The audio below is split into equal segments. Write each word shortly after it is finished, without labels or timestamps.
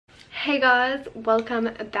Hey guys, welcome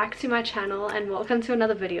back to my channel and welcome to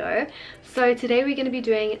another video. So today we're going to be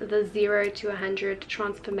doing the 0 to 100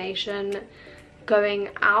 transformation going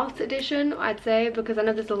out edition, I'd say, because I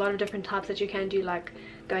know there's a lot of different types that you can do, like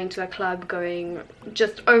going to a club, going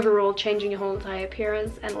just overall changing your whole entire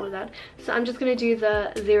appearance and all of that. So I'm just going to do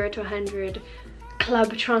the 0 to 100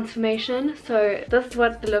 club transformation. So this is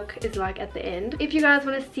what the look is like at the end. If you guys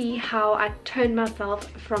want to see how I turned myself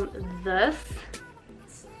from this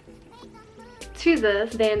to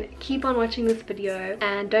this, then keep on watching this video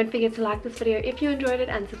and don't forget to like this video if you enjoyed it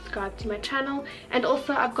and subscribe to my channel. And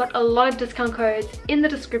also I've got a lot of discount codes in the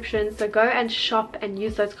description, so go and shop and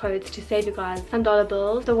use those codes to save you guys some dollar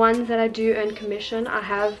bills. The ones that I do earn commission, I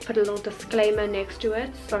have put a little disclaimer next to it,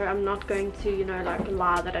 so I'm not going to, you know, like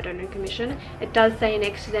lie that I don't earn commission. It does say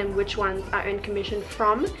next to them which ones I earn commission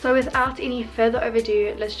from. So without any further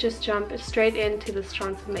overdue, let's just jump straight into this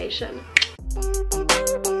transformation.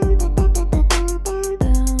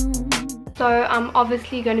 So I'm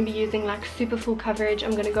obviously going to be using like super full coverage. I'm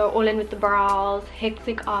going to go all in with the brows,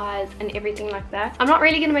 hectic eyes and everything like that. I'm not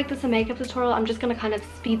really going to make this a makeup tutorial. I'm just going to kind of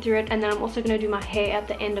speed through it, and then I'm also going to do my hair at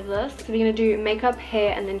the end of this. So we're going to do makeup,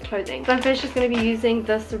 hair and then clothing. So I'm first just going to be using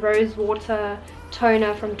this rose water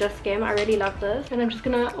toner from Discam. I really love this, and I'm just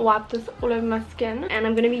gonna wipe this all over my skin. And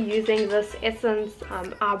I'm going to be using this Essence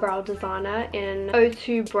eyebrow designer in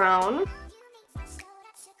 02 brown.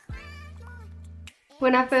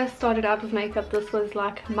 When I first started out with makeup, this was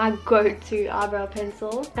like my go-to eyebrow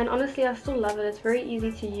pencil, and honestly I still love it. It's very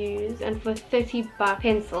easy to use, and for 30 bucks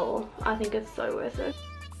pencil, I think it's so worth it.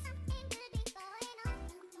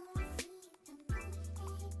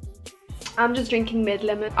 I'm just drinking Med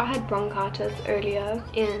Lemon. I had bronchitis earlier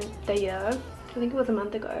in the year. I think it was a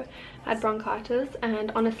month ago. I had bronchitis, and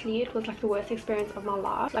honestly it was like the worst experience of my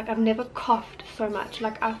life. Like I've never coughed so much.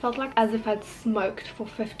 Like I felt like as if I'd smoked for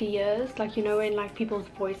 50 years. Like, you know, when like people's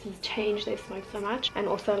voices change, they smoke so much, and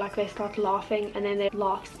also like they start laughing and then their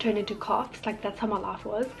laughs turn into coughs. Like that's how my life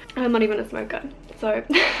was, and I'm not even a smoker, so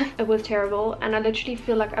it was terrible. And I literally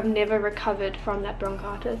feel like I've never recovered from that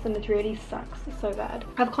bronchitis, and it really sucks so bad.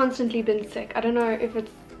 I've constantly been sick. I don't know if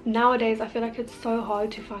it's nowadays, I feel like it's so hard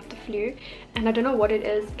to fight the flu, and I don't know what it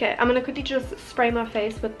is. Okay, I'm gonna quickly just spray my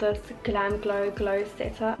face with this Glam Glow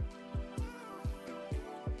Setter.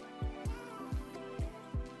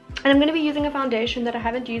 And I'm going to be using a foundation that I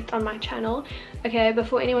haven't used on my channel. Okay,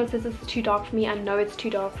 before anyone says this is too dark for me, I know it's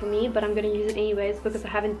too dark for me, but I'm going to use it anyways because I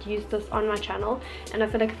haven't used this on my channel. And I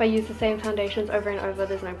feel like if I use the same foundations over and over,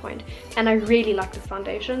 there's no point. And I really like this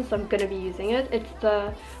foundation, so I'm going to be using it. It's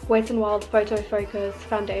the Wet n Wild Photo Focus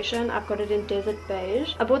foundation. I've got it in Desert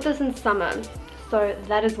Beige. I bought this in summer, so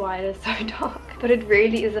that is why it is so dark. But it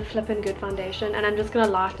really is a flippin' good foundation, and I'm just going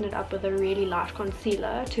to lighten it up with a really light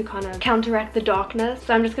concealer to kind of counteract the darkness.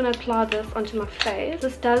 So I'm just going to apply this onto my face.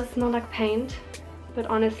 This does smell like paint, but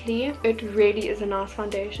honestly it really is a nice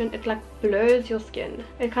foundation. It like blurs your skin.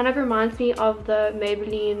 It kind of reminds me of the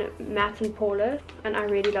Maybelline Matte and Poreless, and I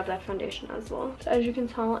really love that foundation as well. So as you can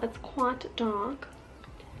tell, it's quite dark.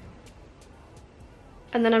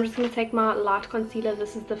 And then I'm just going to take my light concealer.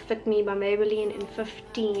 This is the Fit Me by Maybelline in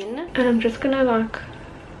 15. And I'm just going to like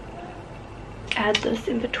add this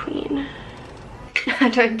in between. I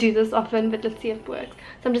don't do this often, but let's see if it works.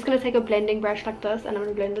 So I'm just going to take a blending brush like this, and I'm going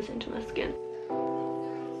to blend this into my skin.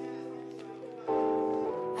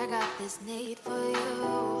 I got this need for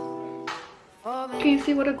you. Can you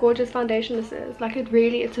see what a gorgeous foundation this is? Like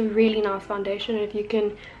it's a really nice foundation, and if you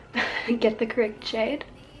can get the correct shade,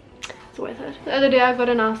 it's worth it. The other day I got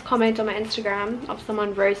a nice comment on my Instagram of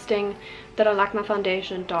someone roasting that I like my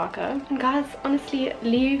foundation darker. And guys, honestly,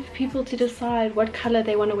 leave people to decide what color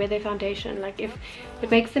they want to wear their foundation. Like if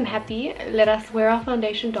it makes them happy, let us wear our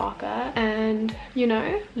foundation darker, and you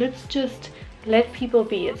know, let's just let people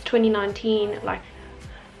be. It's 2019, like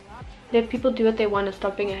let people do what they want and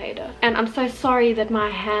stop being a hater. And I'm so sorry that my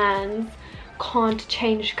hands can't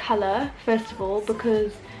change color, first of all,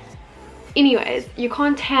 because anyways, you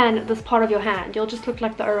can't tan this part of your hand. You'll just look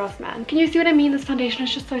like the Oros man. Can you see what I mean? This foundation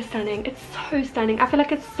is just so stunning. It's so stunning. I feel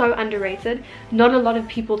like it's so underrated. Not a lot of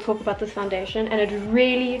people talk about this foundation, and it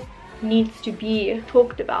really needs to be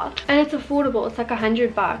talked about. And it's affordable. It's like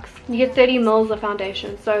 100 bucks. You get 30 mils of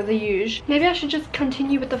foundation, so the huge. Maybe I should just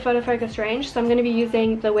continue with the Photo Focus range. So I'm going to be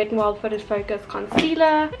using the Wet n Wild Photo Focus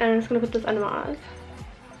concealer, and I'm just going to put this under my eyes.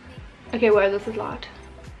 Okay, whoa, this is light.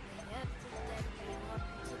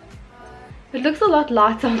 It looks a lot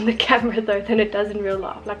lighter on the camera though than it does in real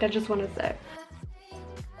life, like I just want to say.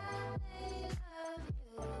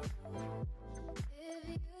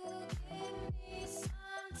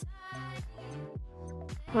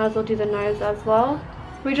 Might as well do the nose as well.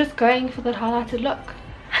 we're just going for that highlighted look.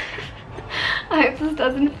 I hope this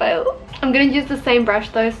doesn't fail. I'm going to use the same brush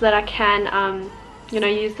though, so that I can you know,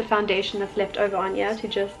 use the foundation that's left over on here to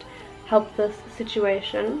just help this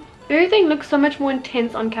situation. Everything looks so much more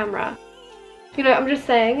intense on camera. You know, I'm just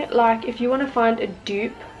saying, like, if you want to find a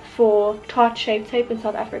dupe for Tarte Shape Tape in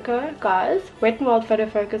South Africa, guys, Wet n Wild Photo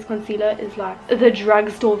Focus Concealer is like the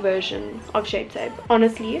drugstore version of Shape Tape.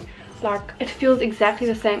 Honestly, like, it feels exactly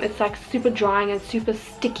the same. It's like super drying and super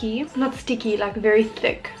sticky. Not sticky, like very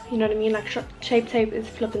thick. You know what I mean? Like Shape Tape is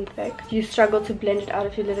flippin' thick. You struggle to blend it out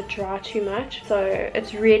if you let it dry too much. So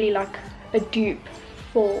it's really like a dupe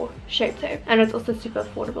for Shape Tape, and it's also super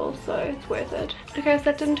affordable, so it's worth it. Okay, so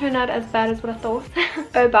that didn't turn out as bad as what I thought.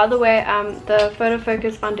 Oh, by the way, the Photo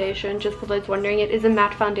Focus foundation, just for those wondering, it is a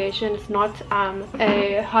matte foundation. It's not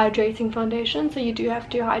a hydrating foundation, so you do have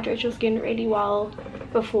to hydrate your skin really well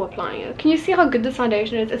before applying it. Can you see how good this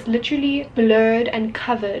foundation is? It's literally blurred and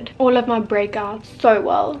covered all of my breakouts so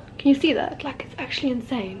well. Can you see that? Like, it's actually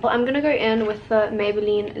insane. Well, I'm gonna go in with the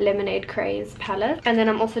Maybelline Lemonade Craze palette, and then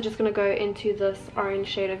I'm also just gonna go into this orange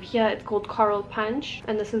shade over here. It's called Coral Punch,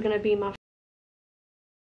 and this is gonna be my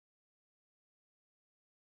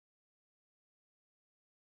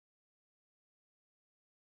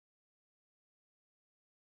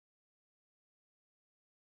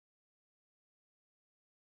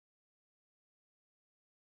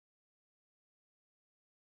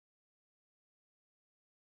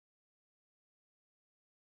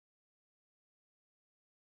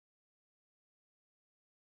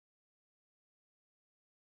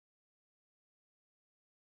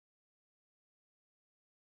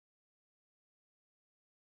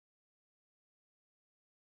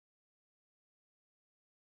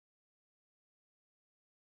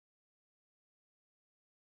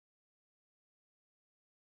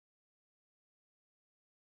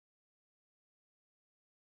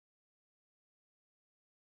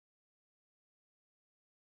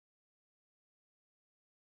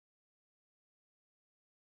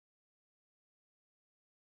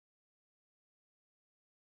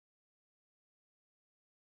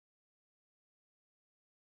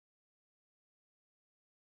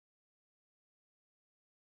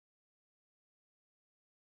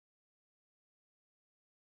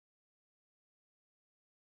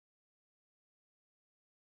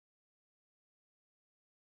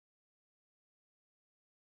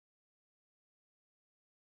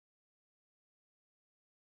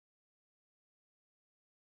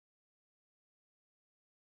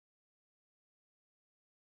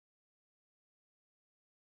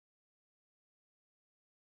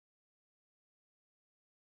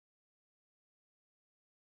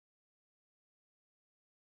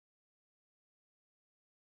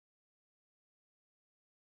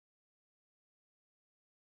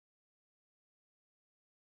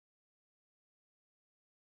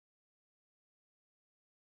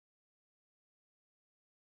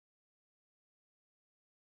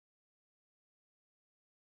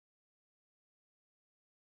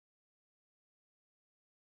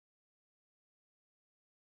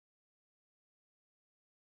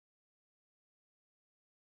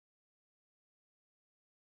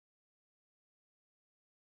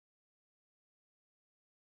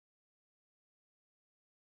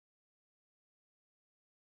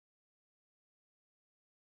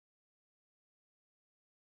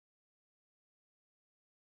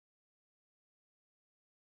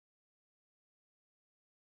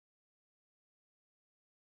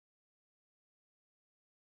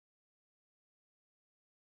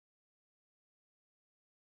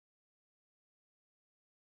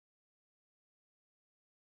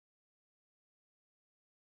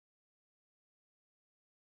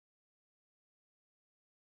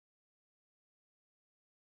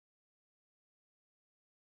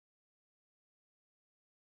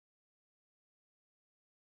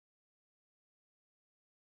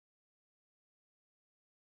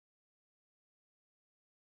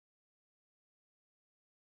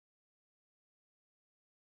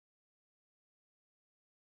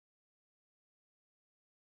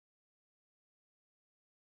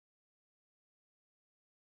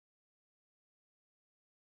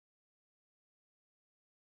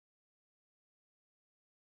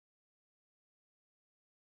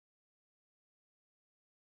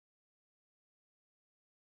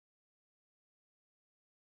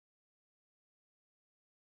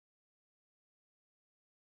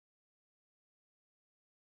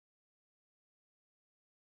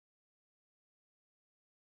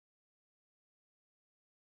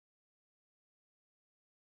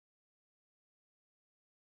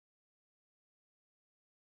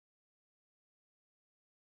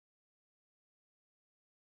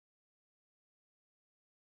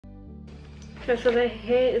Okay, so the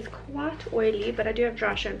hair is quite oily, but I do have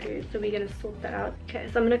dry shampoo, so we're going to sort that out. Okay,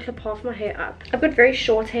 so I'm going to clip half my hair up. I've got very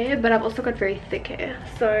short hair, but I've also got very thick hair,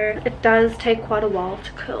 so it does take quite a while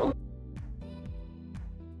to curl.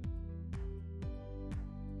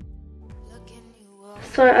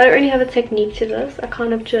 So I don't really have a technique to this. I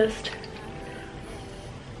kind of just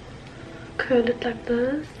curl it like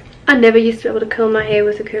this. I never used to be able to curl my hair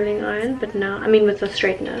with a curling iron, but now, I mean with a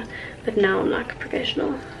straightener, but now I'm like a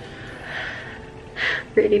professional.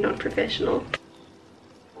 Really not professional.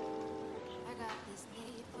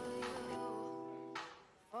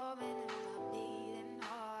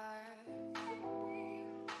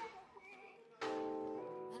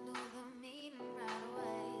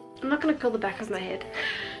 I'm not gonna curl the back of my head.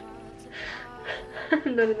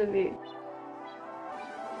 I'm not in the mood.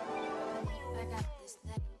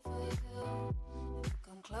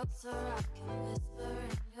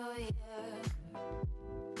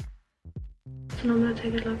 So now I'm gonna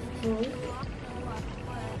take it like this,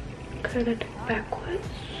 curl it backwards.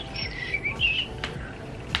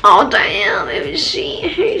 Oh damn, who is she?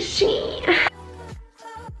 Who is she?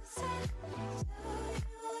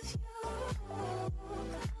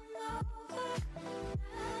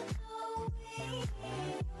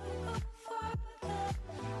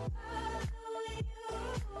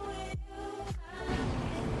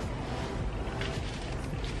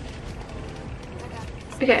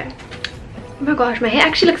 Okay. Oh my gosh, my hair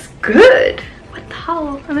actually looks good. What the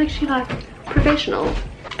hell? I'm actually like professional.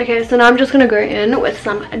 Okay, so now I'm just gonna go in with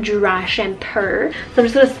some dry shampoo. So I'm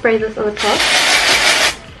just gonna spray this on the top.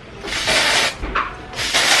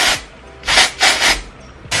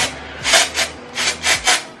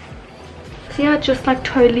 See how it just like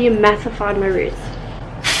totally mattified my roots.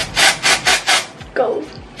 Gold.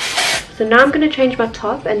 So now I'm going to change my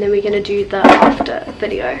top, and then we're going to do the after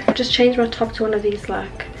video. Just change my top to one of these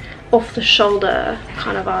like off the shoulder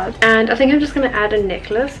kind of vibes. And I think I'm just going to add a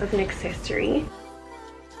necklace as an accessory.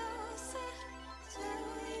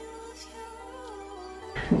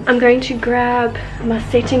 I'm going to grab my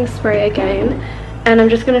setting spray again, and I'm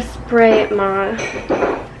just going to spray my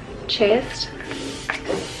chest.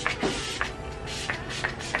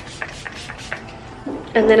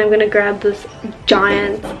 And then I'm going to grab this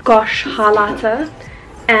giant gosh highlighter,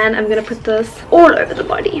 and I'm going to put this all over the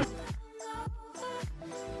body.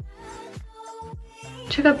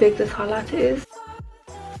 Check how big this highlighter is.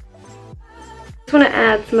 I just want to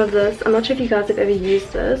add some of this. I'm not sure if you guys have ever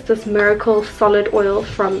used this Miracle Solid Oil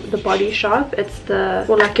from the Body Shop. It's the,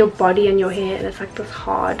 for like your body and your hair, and it's like this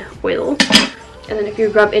hard oil. And then if you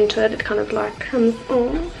rub into it, it kind of like comes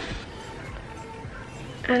off.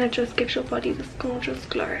 And it just gives your body this gorgeous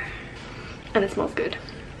glow, and it smells good.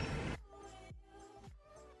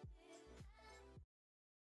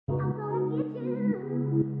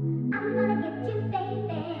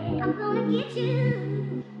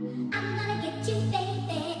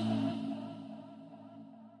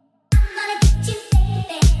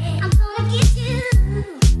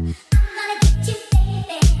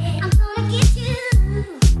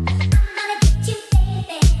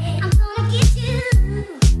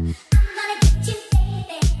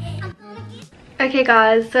 Okay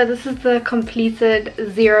guys, so this is the completed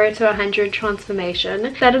 0 to 100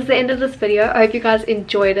 transformation. That is the end of this video. I hope you guys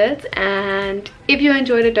enjoyed it, and if you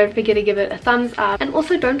enjoyed it, don't forget to give it a thumbs up, and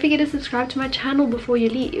also don't forget to subscribe to my channel before you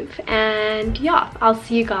leave. And yeah, I'll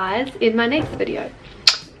see you guys in my next video.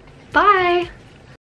 Bye!